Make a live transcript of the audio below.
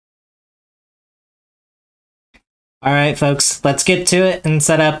All right, folks, let's get to it and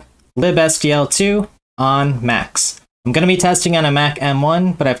set up libSDL2 on Macs. I'm going to be testing on a Mac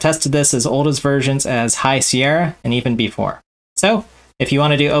M1, but I've tested this as old as versions as High Sierra and even before. So if you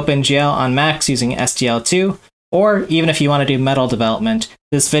want to do OpenGL on Macs using SDL2, or even if you want to do Metal development,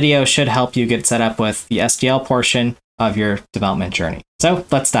 this video should help you get set up with the SDL portion of your development journey. So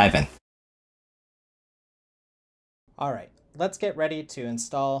let's dive in. All right, let's get ready to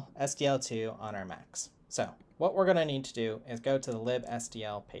install SDL2 on our Macs. So what we're going to need to do is go to the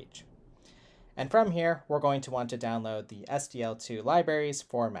libSDL page. And from here, we're going to want to download the SDL2 libraries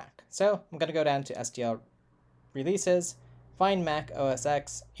for Mac. So I'm going to go down to SDL releases, find Mac OS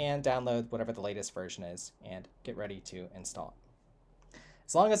X, and download whatever the latest version is, and get ready to install it.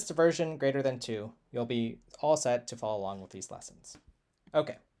 As long as it's a version greater than 2, you'll be all set to follow along with these lessons.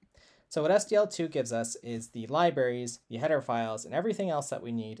 Okay, so what SDL2 gives us is the libraries, the header files, and everything else that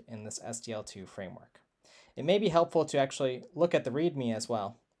we need in this SDL2 framework. It may be helpful to actually look at the README as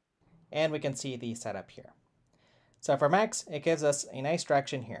well, and we can see the setup here. So for Macs, it gives us a nice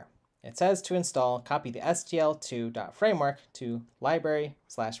direction here. It says to install, copy the SDL2.framework to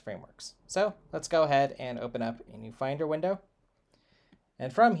library/frameworks. So let's go ahead and open up a new Finder window.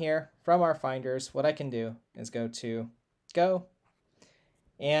 And from here, from our finders, what I can do is go to Go,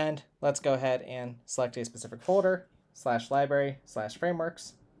 and let's go ahead and select a specific folder,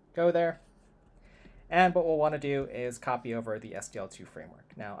 /library/frameworks, go there. And what we'll want to do is copy over the SDL2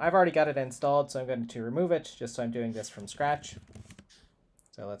 framework. Now, I've already got it installed, so I'm going to remove it, just so I'm doing this from scratch.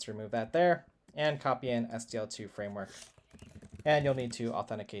 So let's remove that there, and copy in SDL2 framework. And you'll need to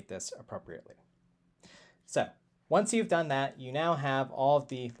authenticate this appropriately. So once you've done that, you now have all of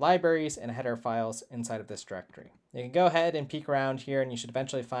the libraries and header files inside of this directory. You can go ahead and peek around here, and you should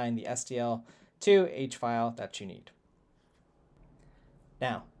eventually find the SDL2.h file that you need.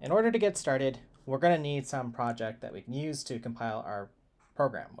 Now, in order to get started, we're going to need some project that we can use to compile our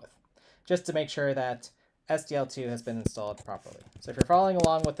program with, just to make sure that SDL2 has been installed properly. So if you're following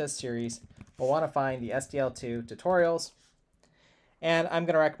along with this series, we'll want to find the SDL2 tutorials. And I'm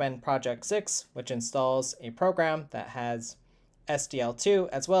going to recommend Project 6, which installs a program that has SDL2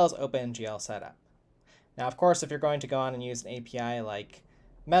 as well as OpenGL setup. Now, of course, if you're going to go on and use an API like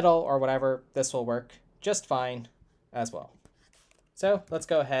Metal or whatever, this will work just fine as well. So let's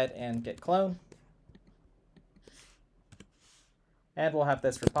go ahead and git clone. And we'll have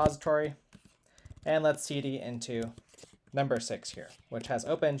this repository. And let's cd into number 6 here, which has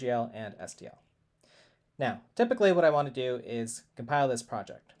OpenGL and SDL. Now, typically what I want to do is compile this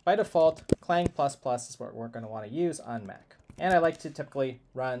project. By default, clang++ is what we're going to want to use on Mac. And I like to typically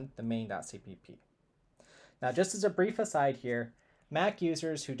run the main.cpp. Now, just as a brief aside here, Mac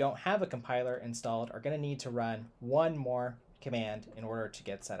users who don't have a compiler installed are going to need to run one more command in order to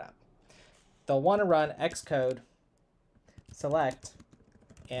get set up. They'll want to run xcode select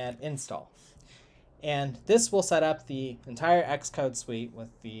and install. And this will set up the entire Xcode suite with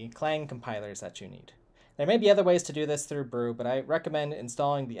the Clang compilers that you need. There may be other ways to do this through Brew, but I recommend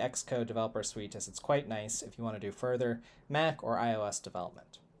installing the Xcode developer suite as it's quite nice if you want to do further Mac or iOS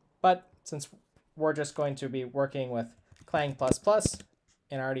development. But since we're just going to be working with Clang++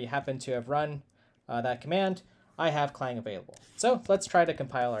 and already happen to have run that command, I have Clang available. So let's try to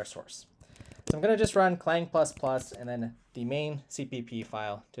compile our source. So I'm going to just run Clang++ and then the main CPP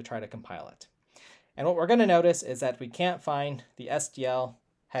file to try to compile it. And what we're going to notice is that we can't find the SDL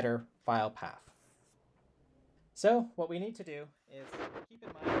header file path. So what we need to do is keep in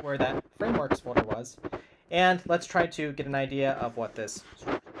mind where that frameworks folder was, and let's try to get an idea of what this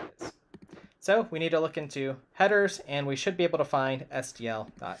structure is. So we need to look into headers, and we should be able to find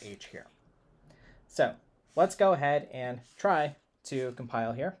SDL.h here. So let's go ahead and try to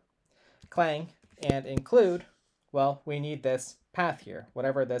compile here. Clang and include, well, we need this path here,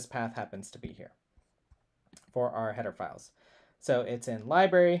 whatever this path happens to be here, for our header files. So it's in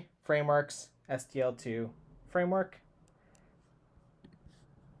library, frameworks, SDL2 framework,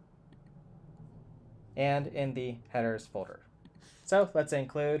 and in the headers folder. So let's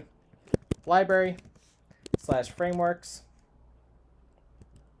include library/frameworks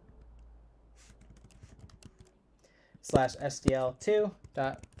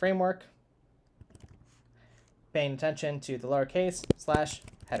 /SDL2.framework, paying attention to the lowercase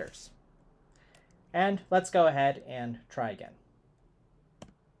 /headers. And let's go ahead and try again.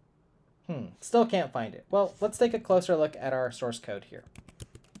 Still can't find it. Well, let's take a closer look at our source code here.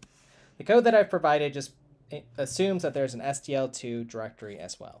 The code that I've provided just assumes that there's an SDL2 directory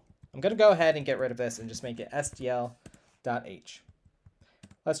as well. I'm going to go ahead and get rid of this and just make it SDL.h.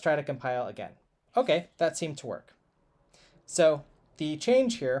 Let's try to compile again. Okay, that seemed to work. So the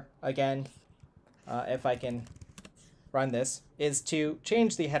change here, again, if I can run this is to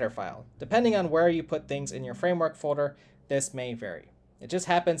change the header file. Depending on where you put things in your framework folder, this may vary. It just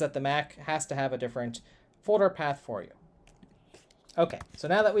happens that the Mac has to have a different folder path for you. Okay, so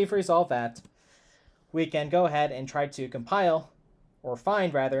now that we've resolved that, we can go ahead and try to compile, or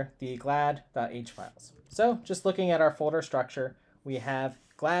find rather, the glad.h files. So just looking at our folder structure, we have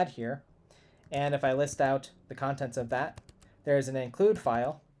glad here, and if I list out the contents of that, there's an include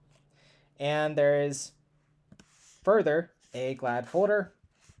file, and there is further a glad folder,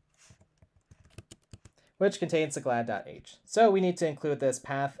 which contains the glad.h. So we need to include this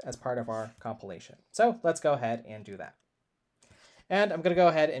path as part of our compilation. So let's go ahead and do that. And I'm going to go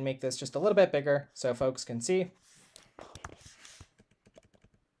ahead and make this just a little bit bigger so folks can see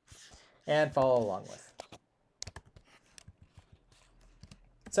and follow along with.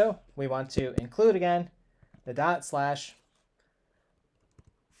 So we want to include again the /glad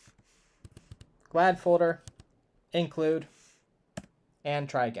folder, include, and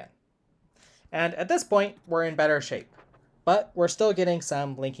try again. And at this point, we're in better shape, but we're still getting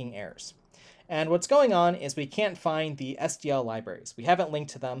some linking errors. And what's going on is we can't find the SDL libraries. We haven't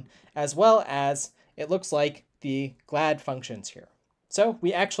linked to them, as well as it looks like the glad functions here. So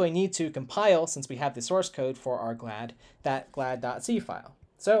we actually need to compile, since we have the source code for our glad, that glad.c file.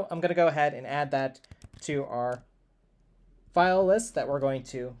 So I'm going to go ahead and add that to our file list that we're going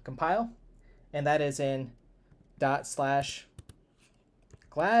to compile. And that is in ./glad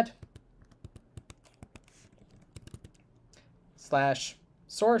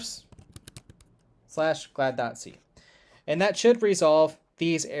 /source/glad.c. And that should resolve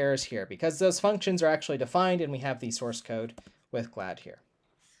these errors here because those functions are actually defined and we have the source code with glad here.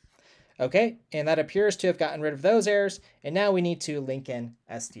 Okay, and that appears to have gotten rid of those errors, and now we need to link in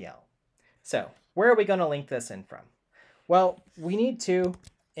SDL. So where are we going to link this in from? Well, we need to,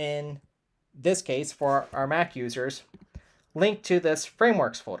 in this case, for our Mac users, link to this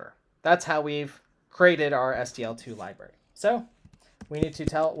frameworks folder. That's how we've created our SDL2 library. So we need to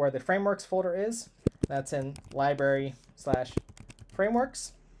tell where the frameworks folder is. That's in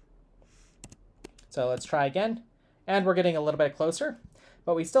library/frameworks. So let's try again. And we're getting a little bit closer,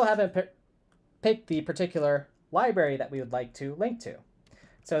 but we still haven't picked the particular library that we would like to link to.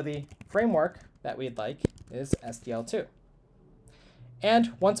 So the framework that we'd like is SDL2.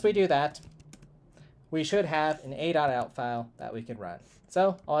 And once we do that, we should have an a.out file that we can run.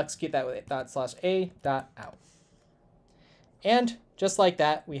 So I'll execute that with ./a.out. And just like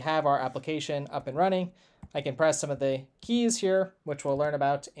that, we have our application up and running. I can press some of the keys here, which we'll learn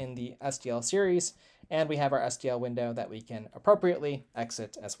about in the SDL series. And we have our SDL window that we can appropriately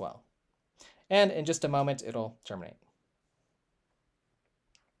exit as well. And in just a moment, it'll terminate.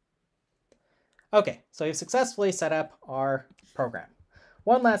 Okay, so we've successfully set up our program.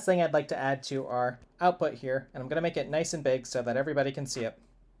 One last thing I'd like to add to our output here, and I'm going to make it nice and big so that everybody can see it,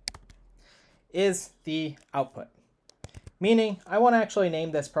 is the output. Meaning, I want to actually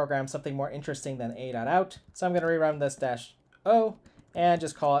name this program something more interesting than a.out. So I'm going to rerun this -o and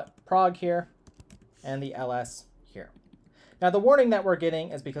just call it prog here and the ls here. Now the warning that we're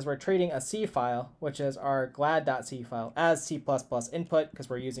getting is because we're treating a C file, which is our glad.c file, as C++ input because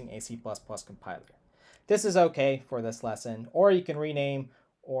we're using a C++ compiler. This is okay for this lesson, or you can rename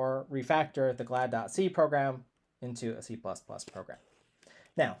or refactor the glad.c program into a C++ program.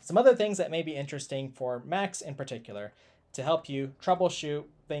 Now, some other things that may be interesting for Macs in particular to help you troubleshoot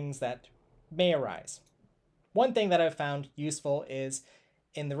things that may arise. One thing that I've found useful is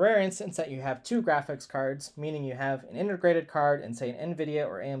in the rare instance that you have two graphics cards, meaning you have an integrated card and say an NVIDIA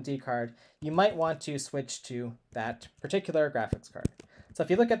or AMD card, you might want to switch to that particular graphics card. So if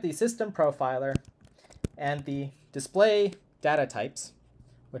you look at the system profiler and the display data types,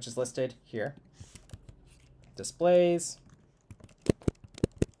 which is listed here, displays,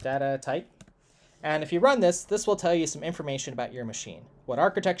 data type, and if you run this, this will tell you some information about your machine. What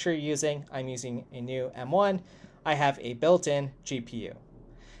architecture you're using. I'm using a new M1. I have a built-in GPU.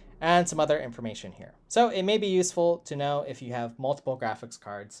 And some other information here. So it may be useful to know if you have multiple graphics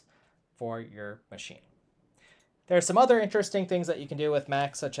cards for your machine. There are some other interesting things that you can do with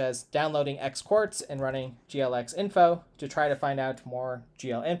Mac, such as downloading Xquartz and running glx info to try to find out more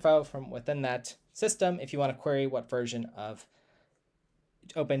GL info from within that system if you want to query what version of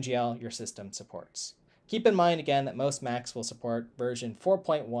OpenGL your system supports. Keep in mind again that most Macs will support version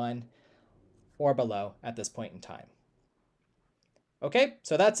 4.1 or below at this point in time. Okay,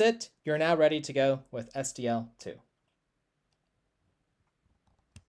 so that's it. You're now ready to go with SDL2.